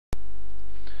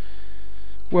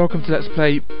Welcome to Let's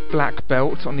Play Black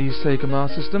Belt on the Sega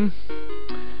Master System.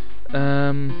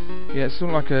 Yeah, it's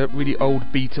sort of like a really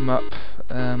old beat 'em up,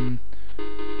 and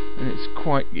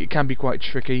it can be quite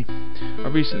tricky.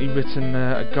 I've recently written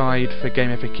a guide for game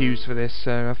FAQs for this,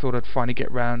 so I thought I'd finally get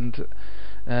round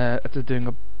to doing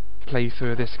a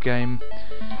playthrough of this game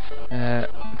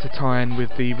to tie in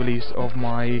with the release of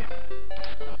my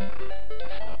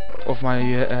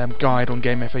guide on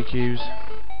game FAQs.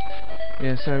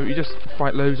 Yeah, so you just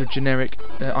fight loads of generic,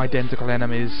 identical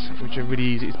enemies, which are really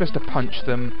easy. It's best to punch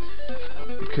them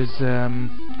because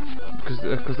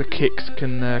the kicks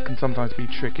can sometimes be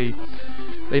tricky.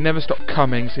 They never stop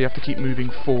coming, so you have to keep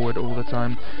moving forward all the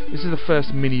time. This is the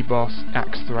first mini boss,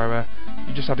 Axe Thrower.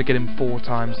 You just have to get him 4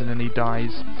 times, and then he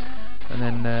dies. And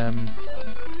then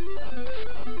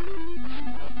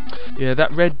yeah,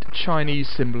 that red Chinese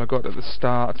symbol I got at the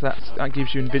start, that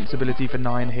gives you invincibility for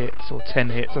 9 hits, or 10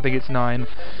 hits, I think it's 9.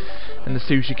 And the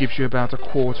sushi gives you about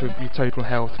 1/4 of your total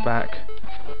health back.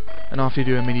 And after you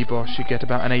do a mini boss, you get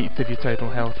about 1/8 of your total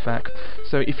health back.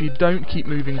 So if you don't keep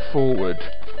moving forward,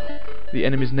 the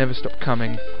enemies never stop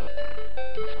coming.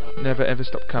 Never ever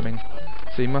stop coming.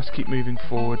 So you must keep moving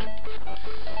forward.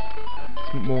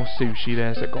 Some more sushi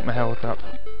there, so it got my health up.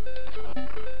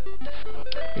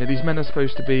 Yeah, these men are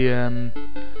supposed to be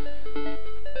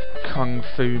kung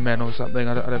fu men or something.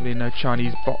 I don't really know.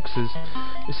 Chinese boxers.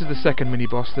 This is the second mini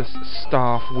boss, this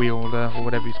staff wielder or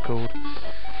whatever he's called.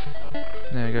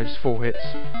 There we go, just 4 hits.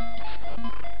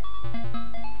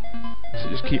 So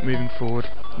just keep moving forward.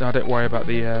 No, don't worry about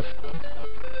the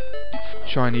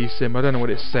Chinese sim. I don't know what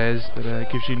it says, but it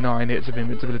gives you 9 hits of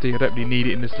invincibility. I don't really need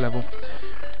it in this level.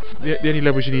 The only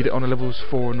levels you need it on are levels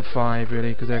 4 and 5,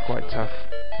 really, because they're quite tough.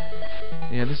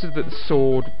 Yeah, this is the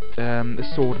sword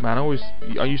man.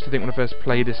 I used to think when I first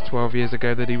played this 12 years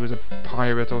ago that he was a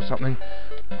pirate or something,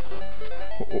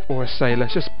 or a sailor.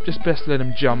 It's just best to let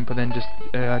him jump and then just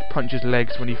punch his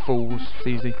legs when he falls. It's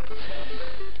easy.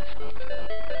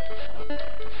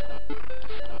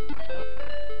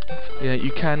 Yeah,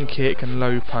 you can kick and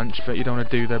low punch, but you don't want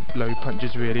to do the low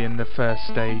punches really in the first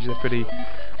stage.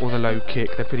 Or the low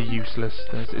kick, they're pretty useless.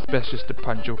 It's best just to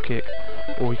punch or kick,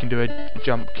 or you can do a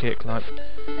jump kick like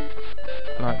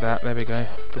that. There we go.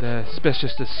 But it's best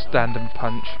just to stand and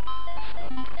punch.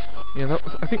 Yeah,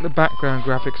 I think the background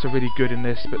graphics are really good in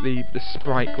this, but the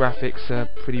sprite graphics are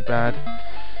pretty bad.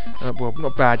 Well,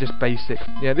 not bad, just basic.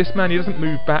 Yeah, this man, he doesn't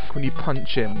move back when you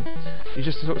punch him. He's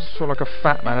just sort of like a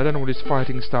fat man. I don't know what his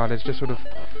fighting style is. Just sort of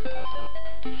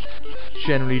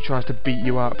generally tries to beat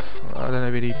you up. I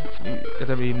don't really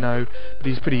know, but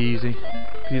he's pretty easy.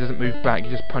 He doesn't move back. You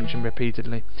just punch him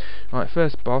repeatedly. Right,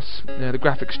 first boss. The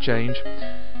graphics change.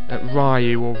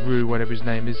 Ryu or Ru, whatever his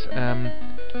name is.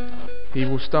 He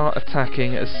will start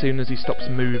attacking as soon as he stops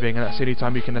moving, and that's the only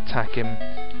time you can attack him,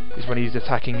 is when he's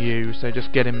attacking you. So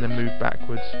just get him and then move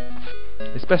backwards.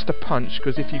 It's best to punch,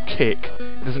 because if you kick,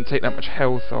 it doesn't take that much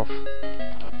health off.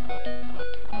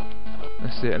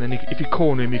 That's it, and then if you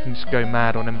corner him, you can just go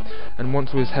mad on him. And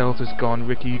once all his health is gone,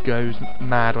 Ricky goes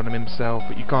mad on him himself,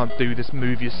 but you can't do this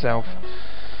move yourself.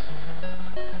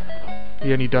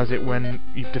 He only does it when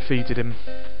you've defeated him.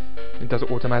 It does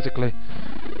it automatically.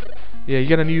 Yeah, you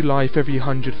get a new life every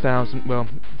 100,000. Well,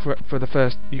 for the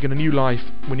first, you get a new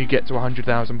life when you get to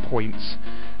 100,000 points,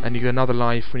 and you get another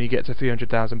life when you get to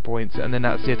 300,000 points, and then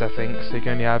that's it, I think. So you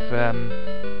can only have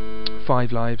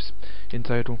 5 lives in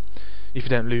total, if you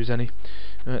don't lose any.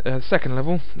 Second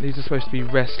level, these are supposed to be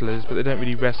wrestlers, but they don't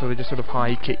really wrestle. They just sort of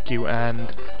high kick you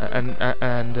and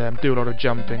do a lot of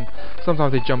jumping.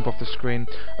 Sometimes they jump off the screen.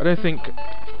 I don't think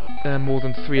more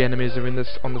than 3 enemies are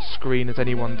on the screen at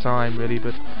any one time, really,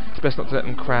 but it's best not to let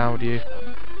them crowd you,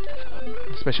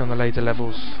 especially on the later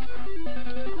levels.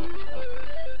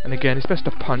 And again, it's best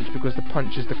to punch, because the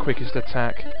punch is the quickest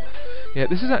attack. Yeah,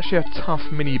 this is actually a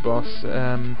tough mini boss.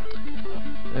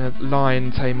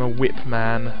 Lion Tamer Whip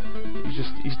Man.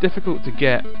 He's difficult to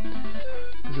get,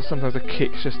 because sometimes the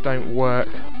kicks just don't work.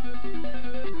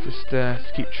 Just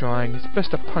keep trying. It's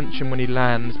best to punch him when he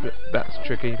lands, but that's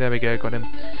tricky. There we go, got him.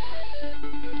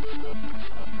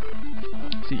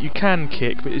 So you can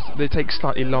kick, but they take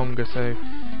slightly longer, so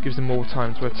it gives them more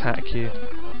time to attack you,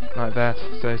 like that.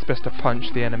 So it's best to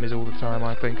punch the enemies all the time,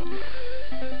 I think.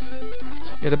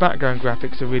 Yeah, the background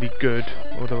graphics are really good,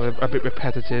 although a bit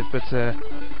repetitive, but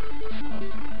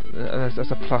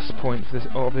that's a plus point for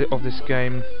this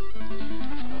game.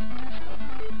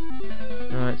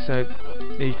 Alright, so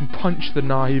yeah, you can punch the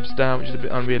knives down, which is a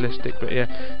bit unrealistic, but yeah,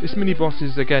 this mini boss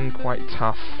is again quite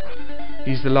tough.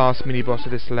 He's the last mini boss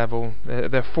of this level.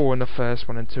 There are 4 in the first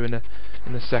one and 2 in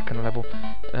the second level.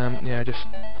 Yeah,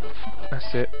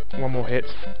 that's it. 1 more hit.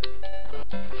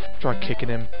 Try kicking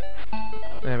him.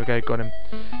 There we go, got him.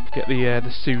 Get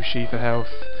the sushi for health.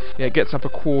 Yeah, it gets up a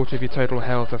quarter of your total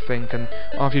health, I think, and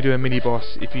after you do a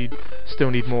mini-boss, if you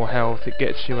still need more health, it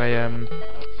gets you a,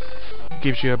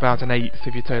 gives you about an eighth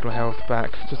of your total health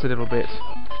back, just a little bit.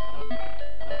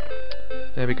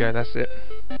 There we go, that's it.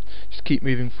 Just keep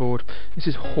moving forward. This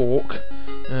is Hawk,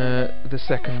 the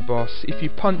second boss. If you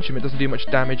punch him, it doesn't do much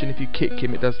damage, and if you kick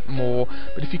him, it does more.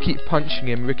 But if you keep punching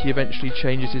him, Ricky eventually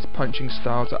changes his punching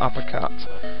style to uppercut,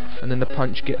 and then the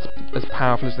punch gets as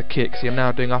powerful as the kick. See, I'm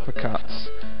now doing uppercuts,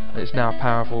 and it's now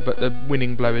powerful, but the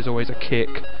winning blow is always a kick.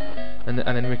 And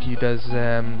then Ricky does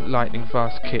lightning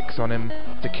fast kicks on him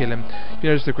to kill him. If you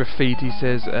notice the graffiti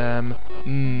says,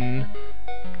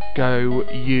 go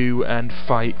you and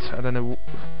fight. I don't know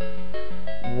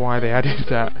why they added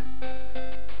that.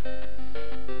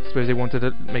 I suppose they wanted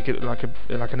to make it like an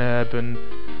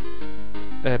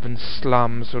urban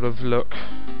slum sort of look,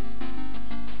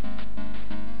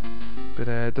 but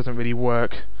it doesn't really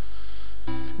work.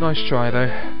 Nice try though.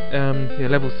 Yeah,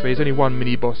 level 3. There's only one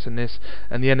mini boss in this,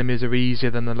 and the enemies are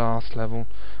easier than the last level.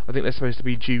 I think they're supposed to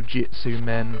be jiu-jitsu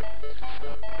men.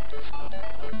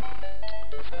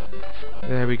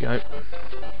 There we go.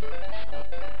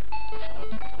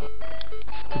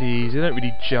 Pretty easy. They don't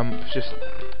really jump, just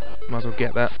might as well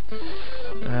get that.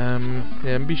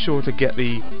 Yeah, and be sure to get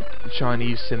the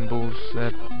Chinese symbols.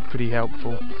 They're pretty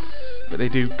helpful, but they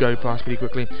do go past pretty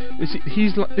quickly. This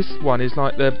one is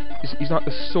like he's like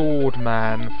the sword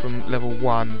man from level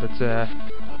 1,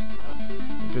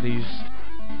 but he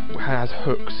has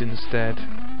hooks instead,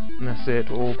 and that's it,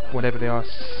 or whatever they are,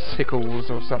 sickles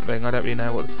or something. I don't really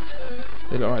know what.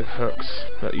 They look like hooks,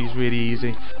 but he's really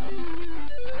easy.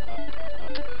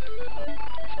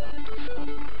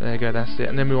 There you go, that's it.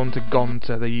 And then we're on to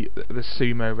Gonta, the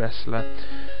sumo wrestler.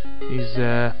 He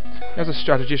has a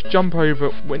strategy. Just jump over.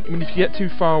 When if you get too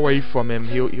far away from him,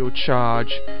 he'll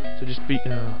charge. So just be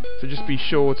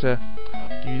sure to,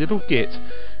 you little git.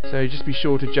 So just be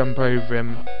sure to jump over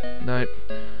him. No,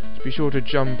 just be sure to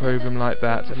jump over him like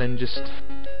that, and then just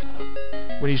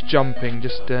when he's jumping,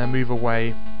 just move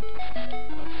away.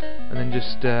 And then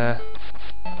just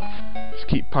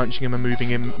keep punching him and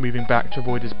moving back to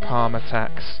avoid his palm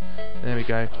attacks. There we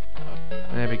go.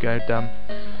 There we go, done.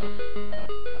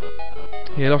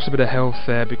 He lost a bit of health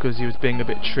there because he was being a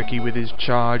bit tricky with his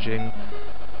charging.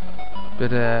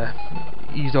 But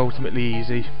he's ultimately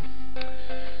easy.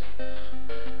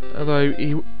 Although,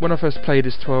 when I first played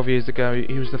this 12 years ago,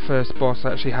 he was the first boss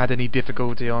I actually had any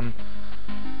difficulty on.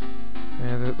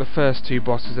 The first two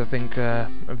bosses I think are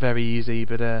very easy,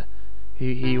 but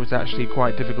he was actually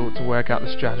quite difficult to work out the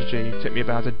strategy. It took me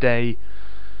about a day.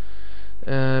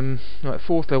 Right,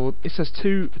 4th level. It says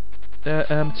two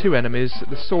enemies.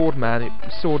 The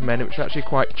swordmen, which are actually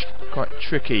quite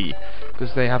tricky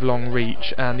because they have long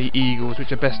reach, and the eagles,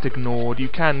 which are best ignored. You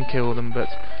can kill them, but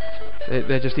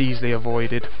they're just easily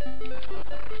avoided.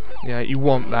 Yeah, you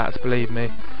want that, believe me.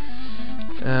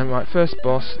 Right, first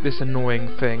boss. This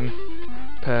annoying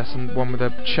person, one with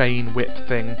a chain whip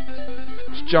thing.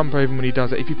 Just jump over him when he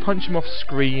does it. If you punch him off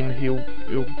screen, he'll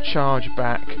charge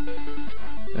back.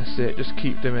 That's it. Just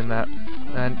keep doing that,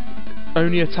 and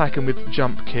only attack him with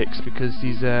jump kicks because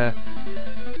he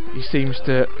seems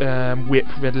to whip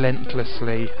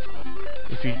relentlessly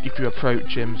if you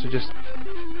approach him. So just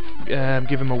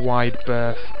give him a wide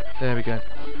berth. There we go.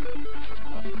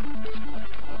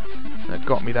 That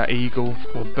got me, that eagle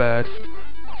or bird.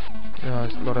 Oh,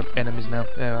 there's a lot of enemies now.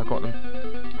 There, I got them.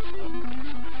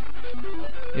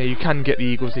 Yeah, you can get the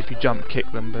eagles if you jump kick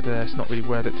them, but it's not really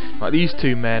worth it. Right, these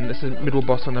two men, this is a middle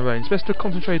boss on their own. It's best to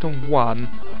concentrate on one.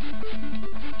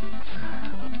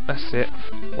 That's it.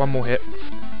 One more hit.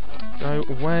 Go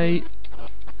away.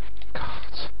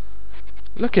 God.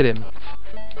 Look at him.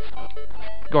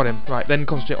 Got him. Right, then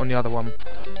concentrate on the other one.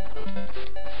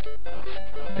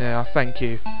 Yeah, thank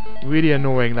you. Really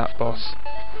annoying, that boss.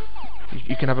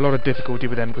 You can have a lot of difficulty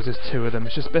with them because there's two of them.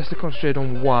 It's just best to concentrate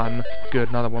on one. Good,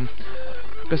 another one.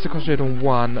 Best to concentrate on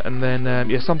one, and then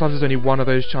yeah, sometimes there's only one of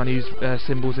those Chinese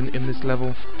symbols in this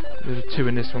level. There's two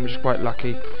in this one, which is quite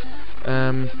lucky.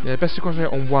 Yeah, best to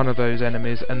concentrate on one of those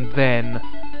enemies, and then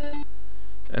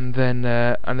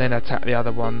attack the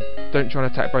other one. Don't try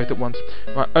and attack both at once.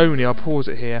 Right, Oni, I'll pause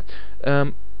it here.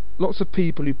 Lots of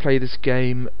people who play this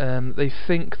game, they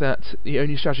think that the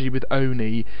only strategy with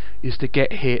Oni is to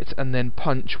get hit and then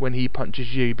punch when he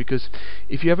punches you, because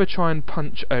if you ever try and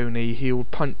punch Oni, he'll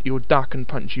duck and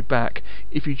punch you back.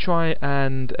 If you try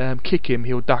and kick him,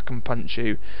 he'll duck and punch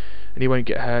you, and he won't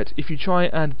get hurt. If you try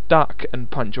and duck and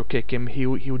punch or kick him,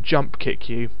 he'll jump kick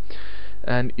you,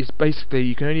 and it's basically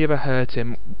you can only ever hurt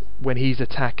him when he's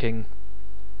attacking.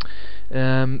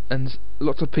 And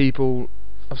lots of people,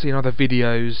 I've seen other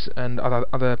videos and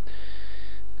lots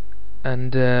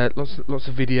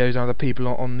of videos and other people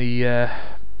on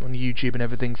YouTube and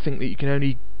everything think that you can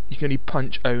only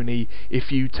punch Oni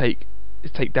if you take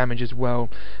damage as well,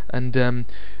 and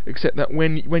except that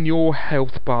when your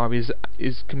health bar is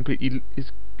completely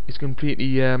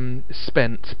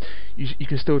spent, you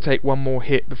can still take one more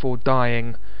hit before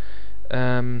dying.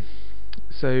 So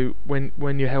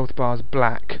when your health bar is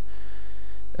black,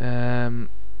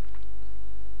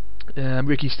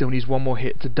 Ricky still needs one more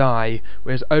hit to die,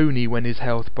 whereas Oni, when his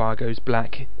health bar goes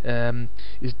black,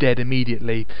 is dead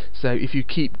immediately. So if you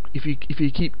keep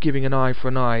giving an eye for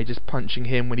an eye, just punching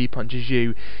him when he punches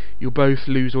you, you'll both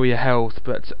lose all your health,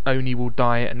 but Oni will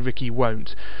die and Ricky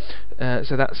won't.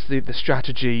 So that's the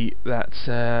strategy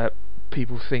that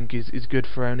people think is good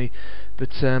for Oni,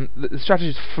 but the strategy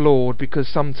is flawed, because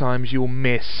sometimes you'll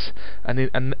miss, and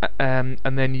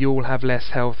then you'll have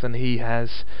less health than he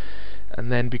has. And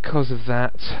then because of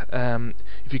that,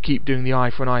 if you keep doing the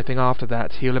eye for an eye thing after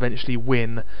that, he'll eventually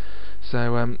win.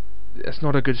 So it's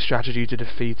not a good strategy to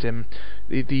defeat him.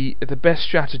 The best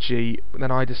strategy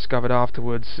that I discovered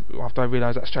afterwards, after I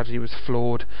realised that strategy was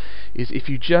flawed, is if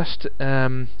you just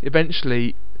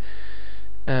eventually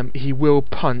he will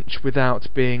punch without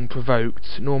being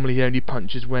provoked. Normally he only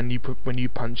punches when you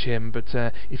punch him, but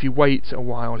if you wait a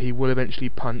while, he will eventually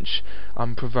punch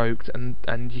unprovoked, and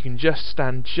you can just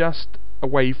stand just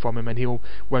away from him and he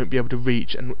won't be able to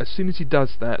reach. And as soon as he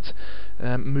does that,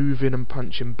 move in and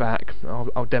punch him back.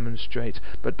 I'll demonstrate,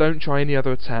 but don't try any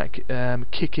other attack,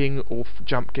 kicking or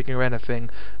jump kicking or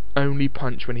anything. Only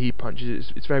punch when he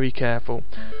punches. It's very careful.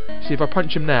 See, if I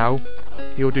punch him now,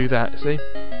 he'll do that. See?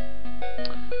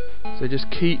 So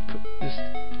just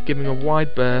give him a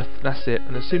wide berth, that's it,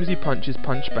 and as soon as he punches,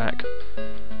 punch back.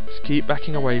 Just keep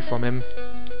backing away from him,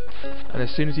 and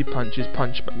as soon as he punches,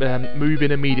 move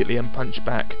in immediately and punch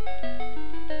back.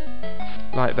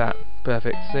 Like that.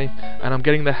 Perfect, see? And I'm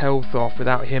getting the health off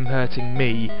without him hurting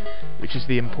me, which is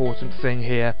the important thing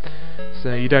here.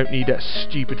 So you don't need that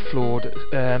stupid flawed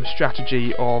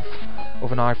strategy of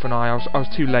an eye for an eye. I was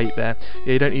too late there.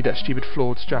 Yeah, you don't need that stupid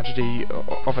flawed strategy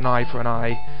of an eye for an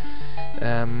eye.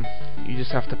 You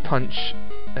just have to punch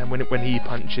when he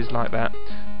punches like that.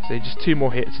 So just 2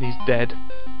 more hits and he's dead.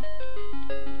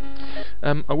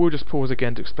 I will just pause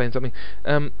again to explain something.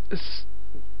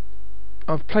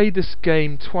 I've played this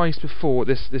game twice before,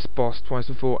 this boss twice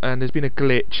before, and there's been a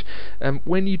glitch.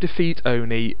 When you defeat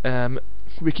Oni,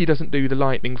 Ricky doesn't do the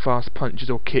lightning fast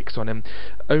punches or kicks on him.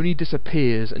 Oni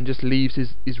disappears and just leaves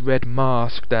his red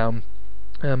mask down.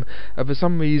 And for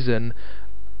some reason,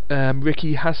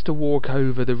 Ricky has to walk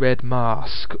over the red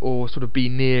mask, or sort of be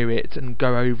near it and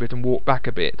go over it and walk back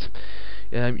a bit.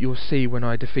 You'll see when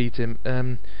I defeat him.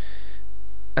 And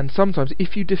sometimes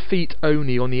if you defeat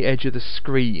Oni on the edge of the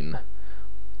screen,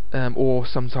 or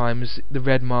sometimes the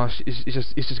red mask is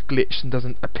just glitched and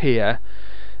doesn't appear,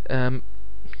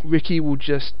 Ricky will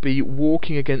just be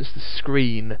walking against the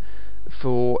screen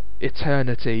for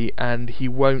eternity, and he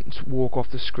won't walk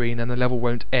off the screen and the level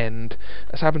won't end.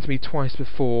 That's happened to me twice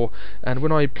before, and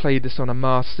when I played this on a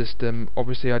Master System,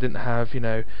 obviously I didn't have,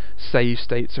 save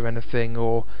states or anything,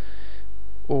 or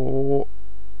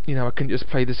I couldn't just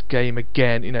play this game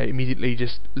again, immediately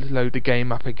just load the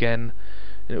game up again.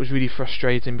 And it was really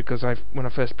frustrating, because when I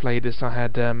first played this, I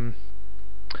had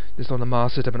this on the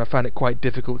Master System, and I found it quite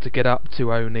difficult to get up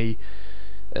to Oni.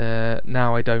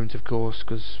 Now I don't, of course,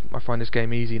 because I find this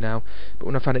game easy now. But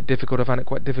when I found it difficult, I found it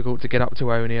quite difficult to get up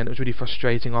to Oni, and it was really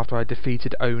frustrating after I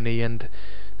defeated Oni and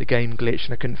the game glitched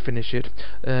and I couldn't finish it.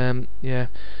 Yeah,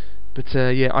 but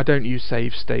yeah, I don't use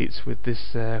save states with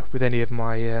this, with any of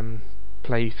my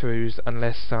playthroughs,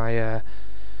 unless I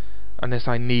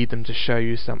need them to show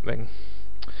you something.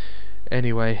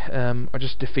 Anyway, I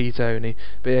just defeat Oni,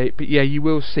 but yeah, you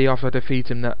will see after I defeat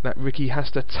him that Ricky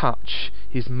has to touch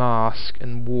his mask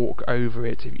and walk over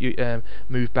it. If you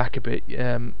move back a bit,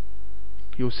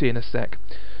 you'll see in a sec.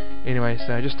 Anyway,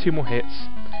 so just 2 more hits.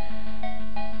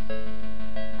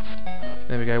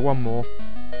 There we go, 1 more.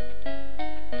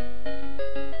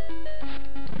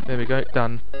 There we go,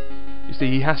 done. You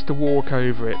see, he has to walk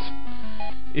over it.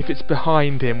 If it's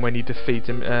behind him when you defeat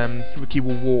him, Ricky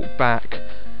will walk back,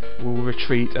 will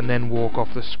retreat and then walk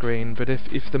off the screen. But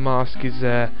if the mask is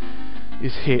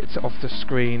hit off the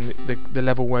screen, the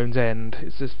level won't end.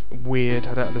 It's just weird.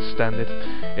 I don't understand it.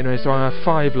 Anyway, so I have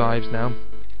 5 lives now,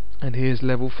 and here's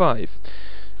level 5.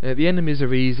 The enemies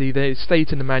are easy. They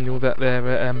state in the manual that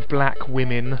they're black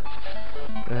women.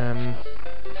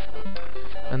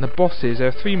 And the bosses, there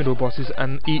are 3 middle bosses,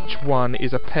 and each one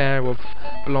is a pair of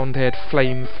blonde-haired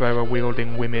flamethrower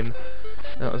wielding women.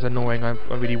 That was annoying. I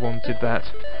really wanted that.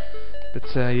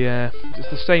 But yeah, it's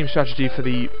the same strategy for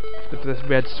the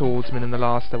red swordsman in the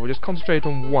last level. Just concentrate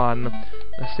on one.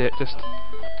 That's it. Just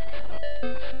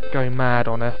going mad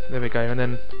on her. There we go. And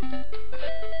then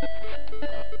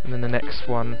the next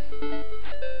one.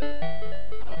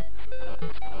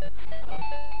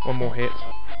 One more hit.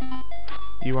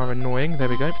 You are annoying. There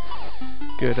we go.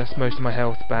 Good. That's most of my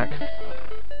health back.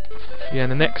 Yeah,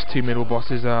 and the next 2 middle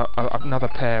bosses are another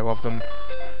pair of them.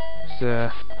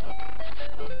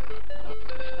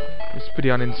 It's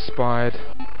pretty uninspired.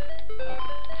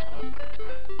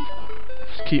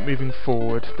 Just keep moving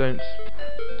forward. Don't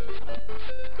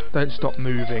stop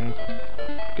moving.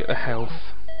 Get the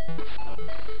health.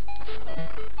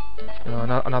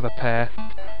 Oh, another pair.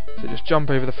 So just jump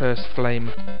over the first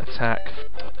flame attack.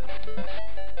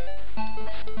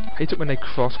 I hate it when they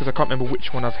cross because I can't remember which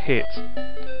one I've hit.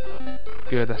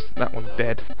 Good, that one's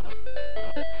dead.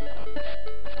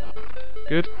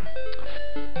 Good.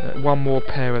 One more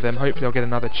pair of them. Hopefully I'll get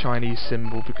another Chinese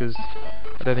symbol because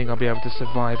I don't think I'll be able to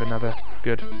survive another.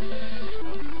 Good.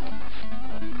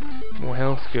 More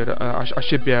health. Good. I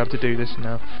should be able to do this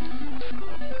now.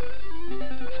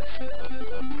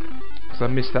 Because I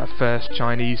missed that first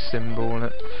Chinese symbol and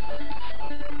it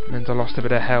meant I lost a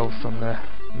bit of health on the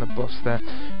boss there.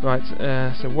 Right,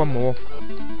 so one more.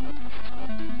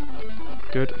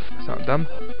 Good. That's that done.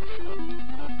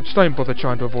 Just don't bother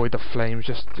trying to avoid the flames.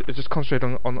 Just concentrate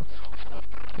on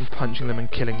punching them and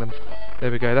killing them.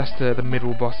 There we go. That's the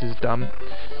middle boss is done.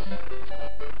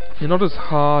 You're not as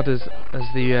hard as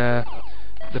the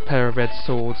pair of red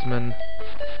swordsmen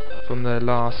from the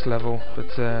last level,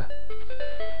 but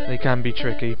they can be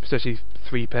tricky, especially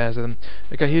 3 pairs of them.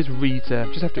 Okay, here's Rita.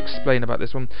 Just have to explain about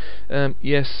this one.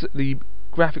 Yes, the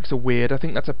graphics are weird. I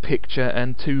think that's a picture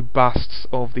and 2 busts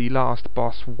of the last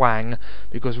boss, Wang,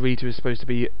 because Rita is supposed to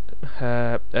be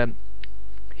her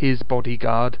his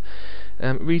bodyguard.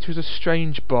 Rita is a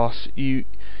strange boss. You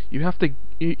have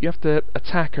to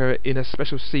attack her in a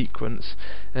special sequence.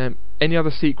 Any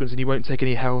other sequence and you won't take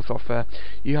any health off her.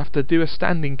 You have to do a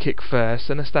standing kick first,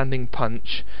 then a standing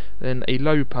punch, then a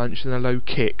low punch, then a low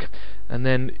kick, and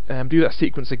then do that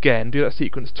sequence again, do that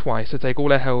sequence twice to take all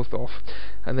her health off,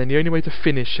 and then the only way to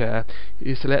finish her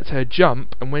is to let her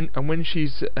jump, and when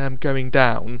she's going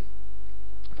down,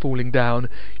 falling down,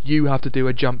 you have to do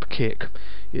a jump kick.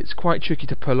 It's quite tricky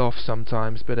to pull off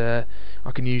sometimes, but I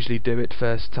can usually do it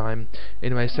first time.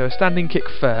 Anyway, so a standing kick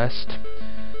first.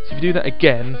 So if you do that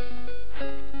again,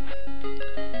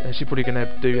 she's probably going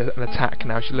to do an attack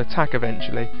now. She'll attack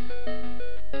eventually.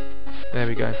 There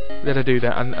we go. Let her do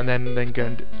that, and then go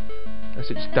and let's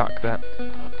just duck that.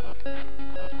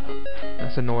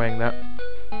 That's annoying. That.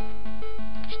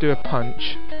 Just do a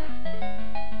punch,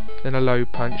 then a low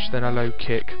punch, then a low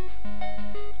kick.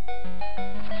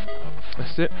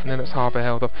 That's it, and then it's half a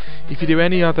health off. If you do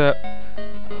any other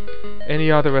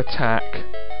attack,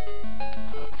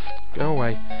 go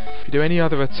away. If you do any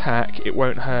other attack, it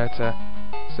won't hurt her.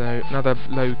 So another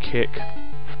low kick.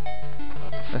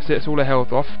 That's it. It's all her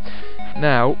health off.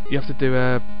 Now you have to do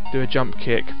a jump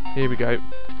kick. Here we go.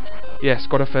 Yes,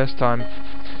 got her first time.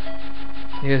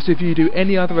 Yeah, so if you do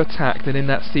any other attack than in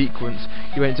that sequence,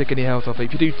 you won't take any health off it.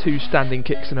 If you do 2 standing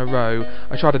kicks in a row,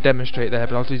 I tried to demonstrate there,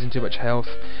 but I was losing too much health.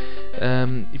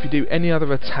 If you do any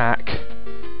other attack,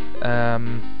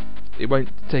 it won't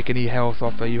take any health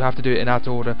off her. You have to do it in that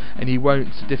order, and you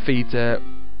won't defeat her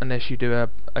unless you do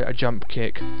a jump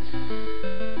kick.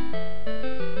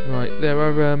 Right, there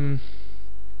are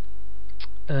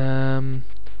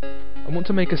I want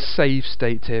to make a save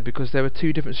state here because there are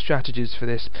 2 different strategies for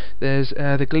this. There's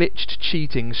the glitched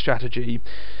cheating strategy,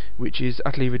 which is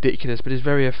utterly ridiculous but is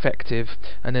very effective,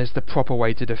 and there's the proper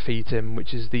way to defeat him,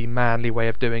 which is the manly way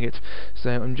of doing it. So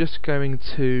I'm just going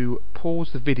to pause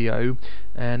the video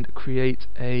and create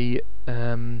a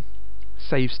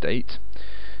save state,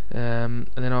 and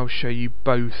then I'll show you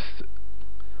both.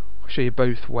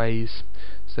 Ways.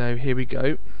 So here we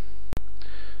go.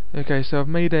 Okay, so I've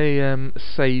made a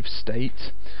save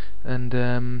state, and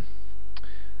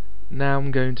now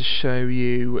I'm going to show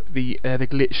you the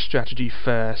glitch strategy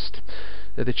first,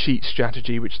 the cheat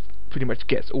strategy, which pretty much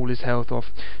gets all his health off.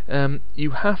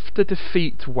 You have to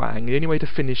defeat Wang. The only way to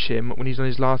finish him when he's on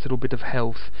his last little bit of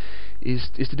health is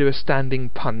to do a standing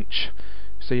punch.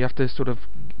 So you have to sort of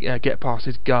get past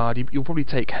his guard. You'll probably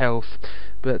take health,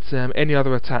 but any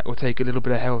other attack will take a little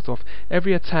bit of health off.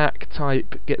 Every attack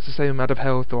type gets the same amount of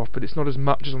health off, but it's not as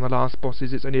much as on the last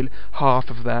bosses. It's only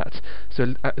half of that,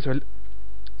 so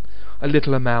a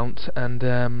little amount. And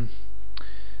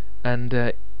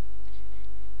and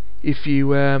if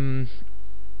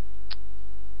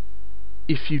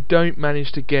you don't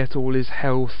manage to get all his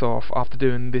health off after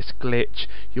doing this glitch,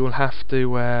 you'll have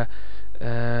to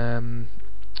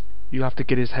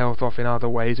get his health off in other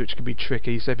ways, which can be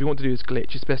tricky. So if you want to do this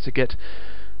glitch, it's best to get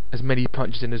as many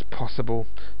punches in as possible.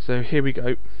 So here we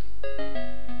go.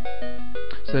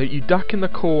 So you duck in the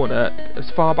corner as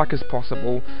far back as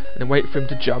possible, and then wait for him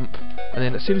to jump, and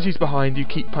then as soon as he's behind you,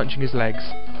 keep punching his legs.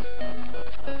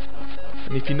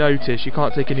 And if you notice, you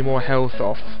can't take any more health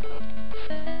off,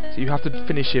 so you have to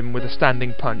finish him with a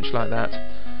standing punch like that.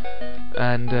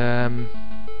 And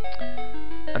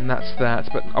that's that.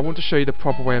 But I want to show you the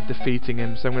proper way of defeating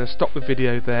him, so I'm going to stop the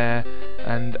video there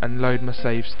and load my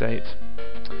save state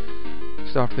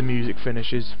just after the music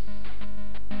finishes.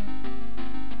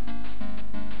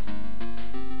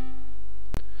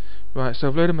 Right, so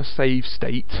I've loaded my save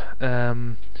state,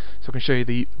 so I can show you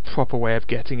the proper way of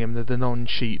getting him, the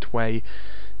non-cheat way.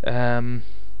 Yeah,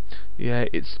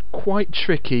 it's quite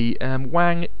tricky.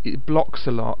 Wang, it blocks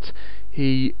a lot.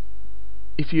 If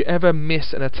you ever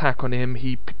miss an attack on him,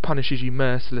 he punishes you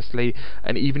mercilessly,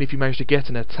 and even if you manage to get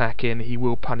an attack in, he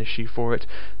will punish you for it.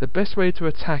 The best way to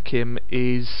attack him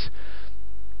is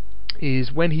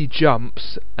when he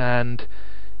jumps, and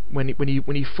when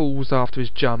he falls after his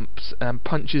jumps,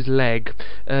 punch his leg.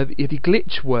 The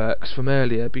glitch works from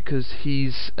earlier because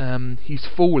he's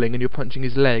falling and you're punching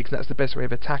his legs, and that's the best way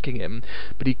of attacking him.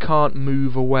 But he can't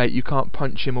move away. You can't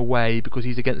punch him away because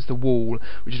he's against the wall,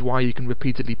 which is why you can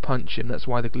repeatedly punch him. That's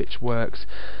why the glitch works.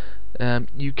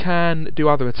 You can do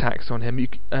other attacks on him.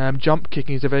 Jump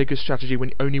kicking is a very good strategy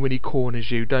only when he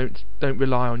corners you. Don't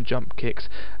rely on jump kicks,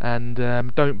 and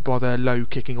don't bother low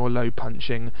kicking or low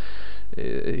punching.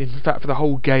 In fact, for the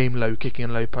whole game, low kicking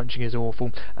and low punching is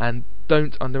awful, and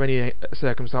don't under any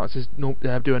circumstances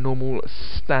do a normal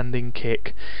standing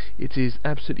kick. It is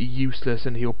absolutely useless,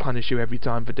 and he'll punish you every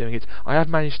time for doing it. I have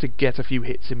managed to get a few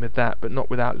hits in with that, but not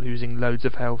without losing loads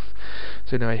of health.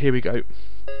 So anyway, here we go.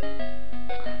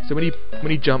 So when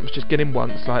he jumps, just get him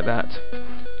once like that,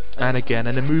 and again,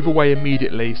 and then move away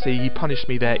immediately. See, he punished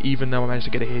me there even though I managed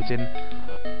to get a hit in.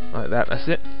 Like that, that's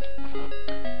it.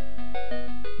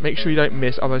 Make sure you don't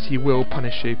miss, otherwise he will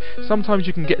punish you. Sometimes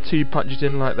you can get 2 punches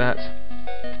in like that.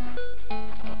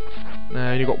 No,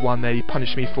 I only got 1 there. He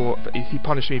punished me for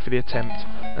the attempt.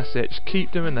 That's it. Just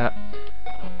keep doing that.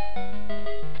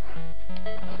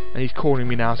 And he's cornering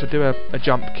me now, so do a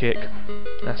jump kick.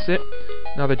 That's it.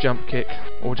 Another jump kick,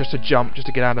 or just a jump just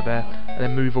to get out of there, and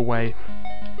then move away.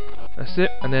 That's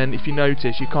it. And then if you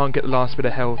notice, you can't get the last bit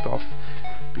of health off,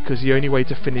 because the only way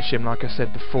to finish him, like I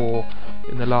said before,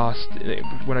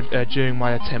 during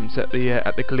my attempts at the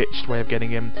glitched way of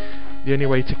getting him, the only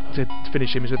way to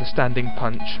finish him is with a standing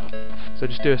punch. So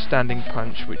just do a standing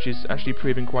punch, which is actually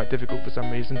proving quite difficult for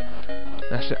some reason.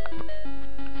 That's it.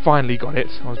 Finally got it.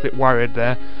 I was a bit worried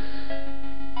there.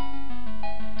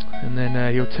 And then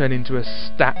he'll turn into a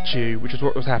statue, which is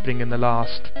what was happening in the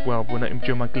last,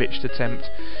 during my glitched attempt.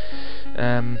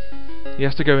 He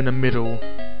has to go in the middle.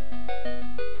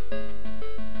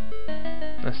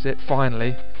 That's it,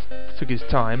 finally. Took his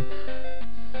time.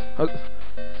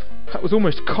 That was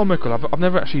almost comical. I've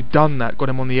never actually done that, got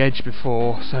him on the edge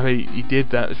before, so he did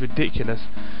that. It's ridiculous.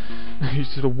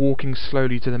 He's sort of walking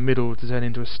slowly to the middle to turn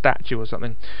into a statue or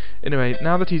something. Anyway,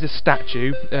 now that he's a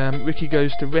statue, Ricky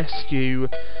goes to rescue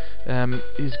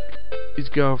his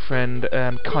girlfriend,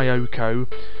 Kyoko,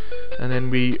 and then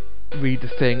we read the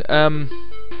thing.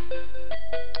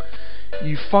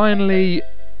 You finally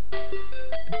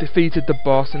defeated the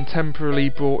boss and temporarily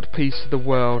brought peace to the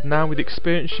world. Now, with the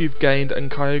experience you've gained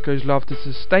and Kyoko's love to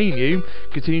sustain you,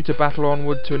 continue to battle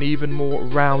onward to an even more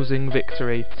rousing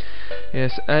victory.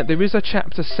 Yes, there is a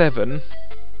chapter 7,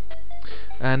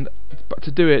 but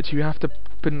to do it you have to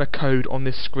put in a code on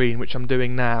this screen, which I'm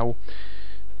doing now,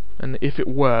 and if it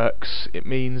works it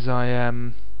means I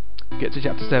get to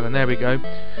chapter 7. There we go.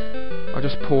 I'll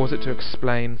just pause it to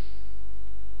explain.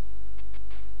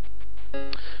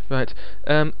 Right,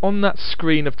 on that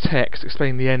screen of text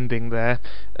explaining the ending there,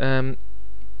 to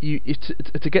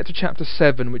get to chapter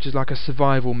 7, which is like a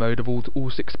survival mode of all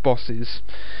 6 bosses,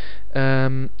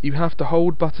 you have to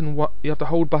hold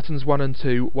buttons 1 and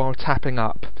 2 while tapping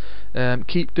up.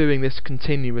 Keep doing this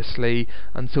continuously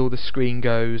until the screen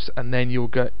goes, and then you'll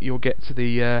get to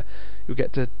the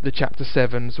chapter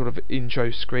 7 sort of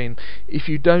intro screen. If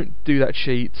you don't do that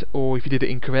cheat, or if you did it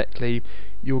incorrectly,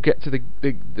 you'll get to the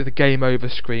game over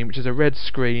screen, which is a red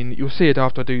screen. You'll see it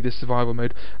after I do this survival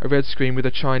mode. A red screen with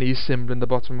a Chinese symbol in the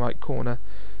bottom right corner,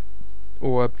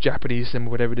 or a Japanese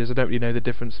symbol, whatever it is. I don't really know the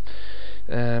difference.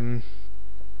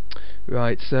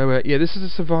 Right, so yeah, this is a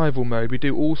survival mode. We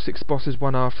do all 6 bosses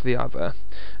one after the other,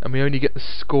 and we only get the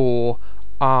score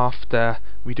after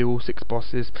we do all 6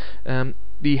 bosses.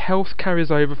 The health carries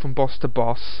over from boss to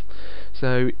boss,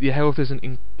 so your health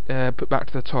isn't put back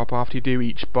to the top after you do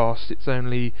each boss. It's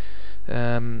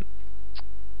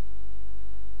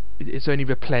only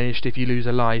replenished if you lose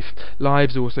a life.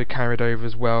 Lives are also carried over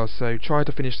as well, so try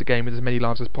to finish the game with as many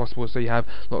lives as possible so you have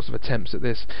lots of attempts at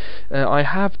this. I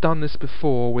have done this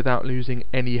before without losing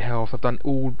any health. I've done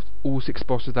all 6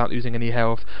 bosses without losing any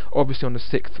health. Obviously on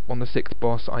the sixth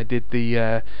boss I did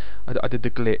the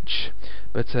glitch,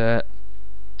 but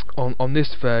on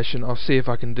this version I'll see if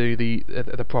I can do the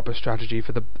proper strategy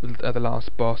for the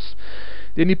last boss.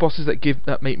 The only bosses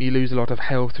that make me lose a lot of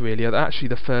health really are actually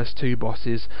the first 2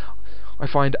 bosses. I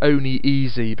find Oni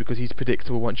easy because he's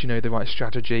predictable once you know the right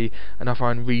strategy, and I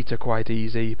find Rita quite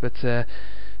easy, but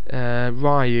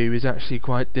Ryu is actually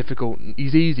quite difficult.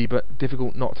 He's easy but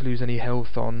difficult not to lose any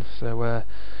health on, so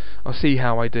I'll see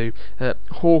how I do.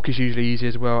 Hawk is usually easy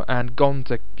as well, and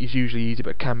Gonta is usually easy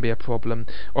but can be a problem.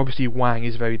 Obviously Wang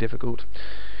is very difficult.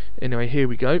 Anyway, here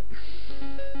we go.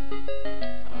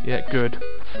 Yeah, good.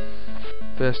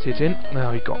 First hit in.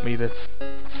 Oh, he got me the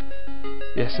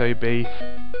SOB.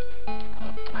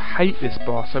 I hate this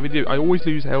boss. I really do. I always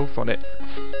lose health on it.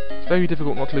 It's very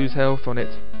difficult not to lose health on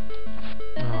it.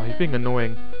 Oh, he's being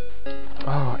annoying.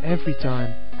 Oh, every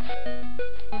time.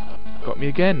 Got me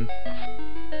again.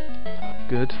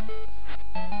 Good.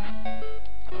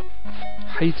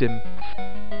 Hate him.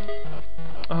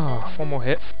 Ah, one more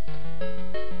hit.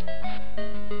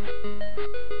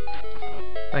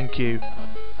 Thank you.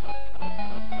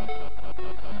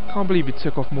 Can't believe he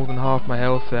took off more than half my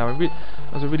health there.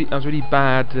 That was a really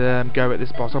bad go at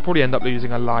this boss. I'll probably end up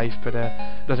losing a life, but it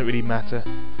doesn't really matter.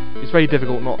 It's very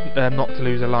difficult not to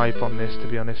lose a life on this, to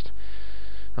be honest.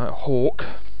 Hawk.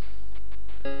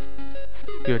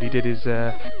 Good, he did his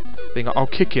thing. I'll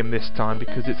kick him this time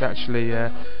because it's actually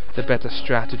the better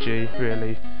strategy,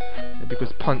 really.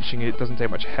 Because punching it doesn't take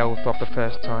much health off the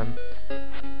first time.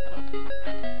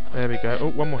 There we go. Oh,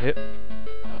 one more hit.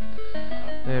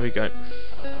 There we go.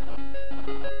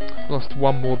 Lost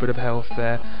one more bit of health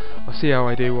there. I'll see how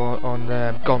I do on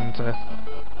Gonta.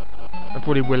 I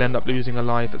probably will end up losing a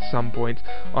life at some point,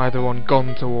 either on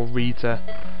Gonta or Rita.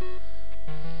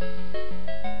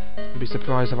 I'd be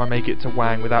surprised if I make it to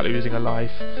Wang without losing a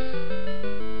life.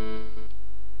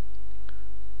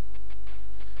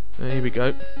 Here we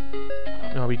go.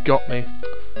 Oh, he got me.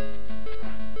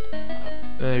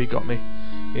 There, he got me.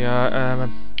 Yeah,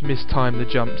 mistimed the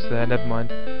jumps there, never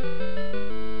mind.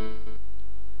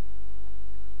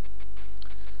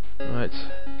 Right.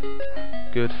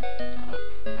 Good.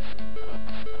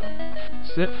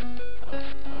 That's it.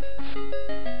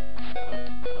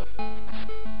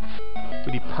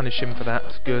 Really punish him for that.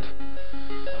 Good.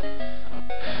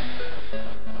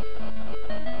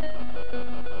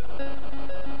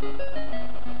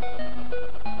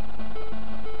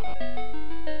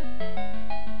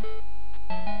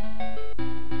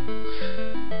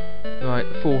 Right,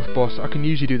 the 4th boss. I can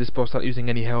usually do this boss without using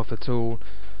any health at all.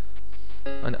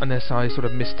 Unless I sort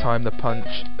of mistime the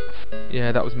punch.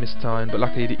 Yeah, that was mistimed, but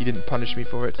luckily he didn't punish me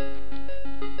for it.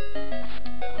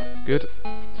 Good.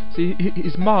 See,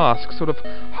 his mask sort of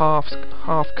half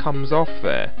comes off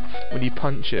there when you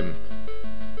punch him.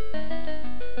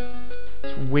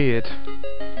 It's weird.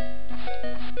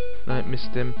 No,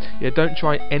 missed him. Yeah, don't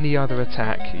try any other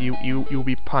attack. You'll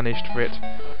be punished for it.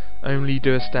 Only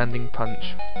do a standing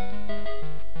punch.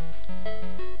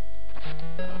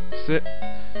 That's it.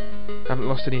 Haven't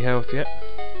lost any health yet.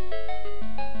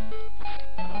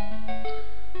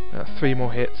 3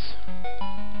 more hits.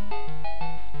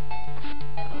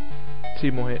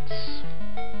 2 more hits.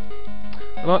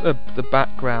 I like the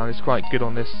background. It's quite good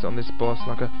on this boss,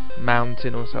 like a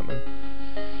mountain or something.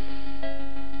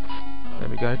 There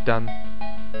we go. Done.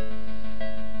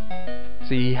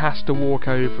 See, he has to walk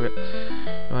over it.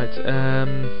 Right.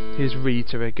 Here's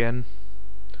Rita again.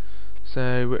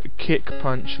 So, kick,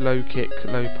 punch, low kick,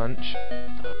 low punch.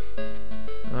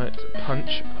 Right,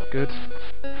 punch, good.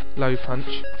 Low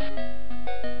punch.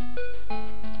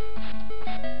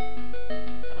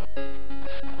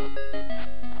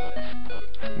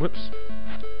 Whoops.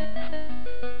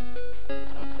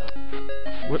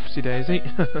 Whoopsie daisy.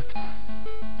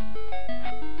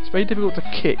 It's very difficult to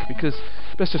kick because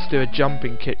it's best just to do a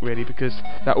jumping kick really, because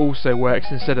that also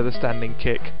works instead of the standing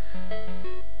kick.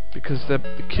 Because the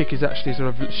kick is actually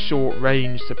sort of short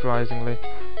range, surprisingly.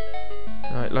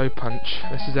 Right, low punch.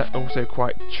 This is also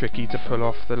quite tricky to pull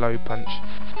off, the low punch.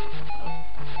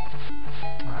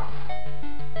 Oh.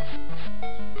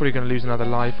 Probably going to lose another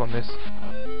life on this.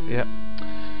 Yep.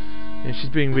 Yeah, she's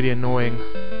being really annoying.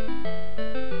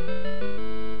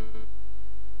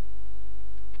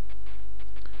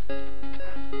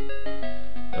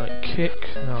 Right, kick.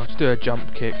 No, just do a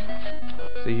jump kick.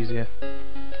 It's easier.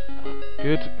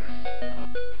 Good.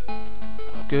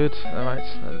 Good.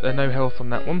 Alright, no health on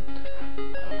that one.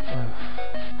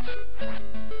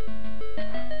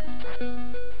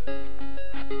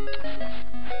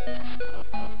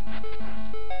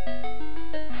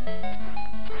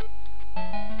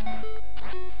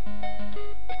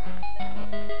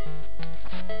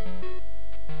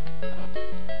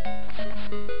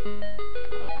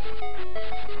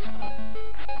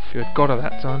 Good, got her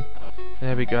that time.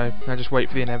 There we go. Now just wait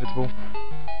for the inevitable.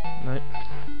 No.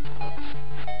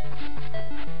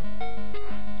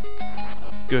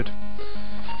 Good.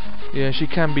 Yeah, she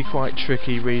can be quite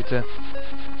tricky, Rita.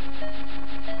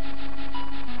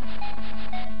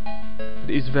 It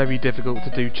is very difficult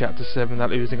to do Chapter 7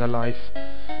 without losing a life,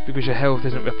 because your health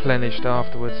isn't replenished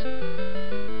afterwards.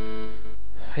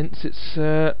 Hence it's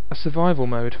a survival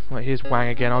mode. Right, here's Wang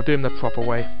again. I'll do him the proper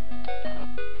way.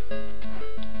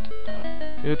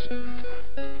 Good.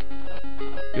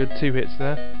 Good, 2 hits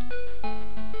there.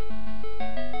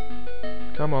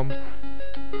 Come on.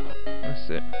 That's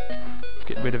it.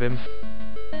 Get rid of him.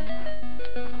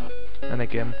 And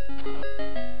again.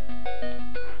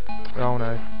 Oh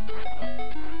no.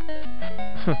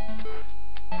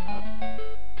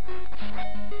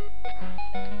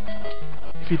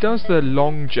 If he does the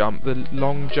long jump you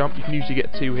can usually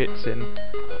get 2 hits in.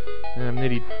 I'm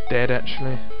nearly dead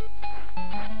actually.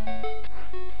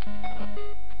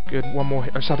 Good, one more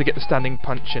hit. I just have to get the standing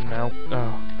punch in now.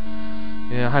 Oh.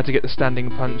 Yeah, I had to get the standing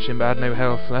punch in, but I had no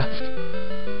health left.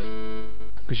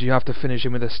 Because you have to finish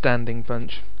him with a standing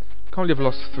punch. Can't believe I've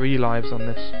lost 3 lives on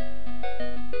this.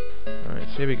 Alright,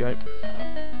 here we go.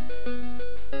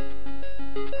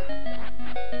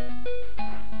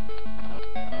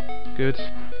 Good.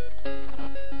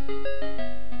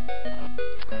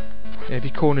 Yeah, if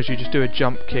he corners you, just do a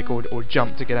jump kick or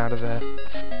jump to get out of there.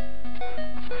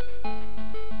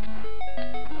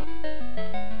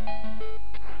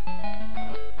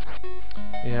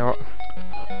 Yeah,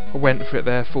 I went for it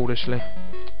there foolishly.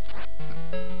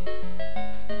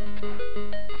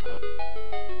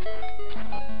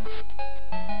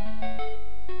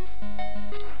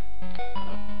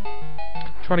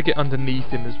 Trying to get underneath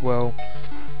him as well,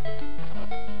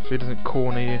 so he doesn't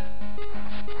corner you.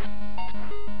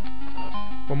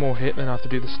 One more hit, then I have to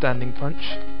do the standing punch.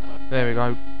 There we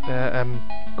go.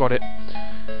 Got it.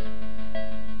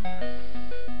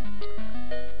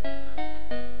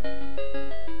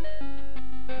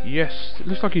 Yes, it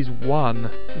looks like he's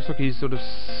won. Looks like he's sort of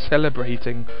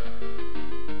celebrating.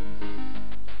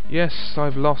 Yes,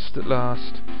 I've lost at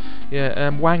last. Yeah,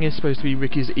 Wang is supposed to be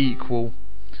Ricky's equal,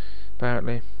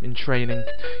 apparently, in training.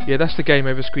 Yeah, that's the game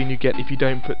over screen you get if you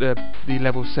don't put the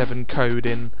level 7 code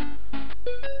in.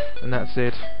 And that's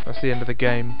it. That's the end of the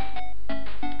game.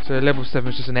 So level 7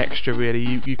 is just an extra,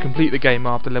 really. You complete the game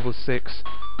after level 6.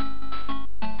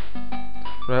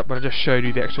 But I just showed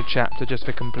you the extra chapter just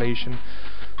for completion.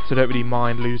 So I don't really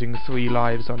mind losing 3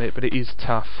 lives on it, but it is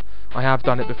tough. I have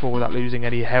done it before without losing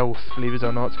any health, believe it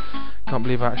or not. Can't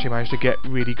believe I actually managed to get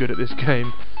really good at this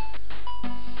game.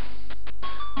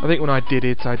 I think when I did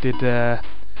it, I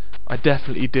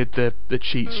definitely did the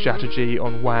cheat strategy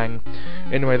on Wang.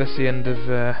 Anyway, that's the end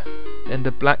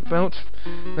of Black Belt.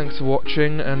 Thanks for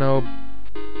watching, and I'll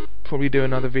probably do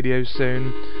another video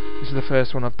soon. This is the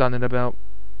first one I've done in about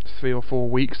 3 or 4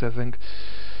 weeks, I think.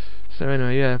 So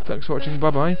anyway, yeah, thanks for watching, bye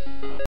bye.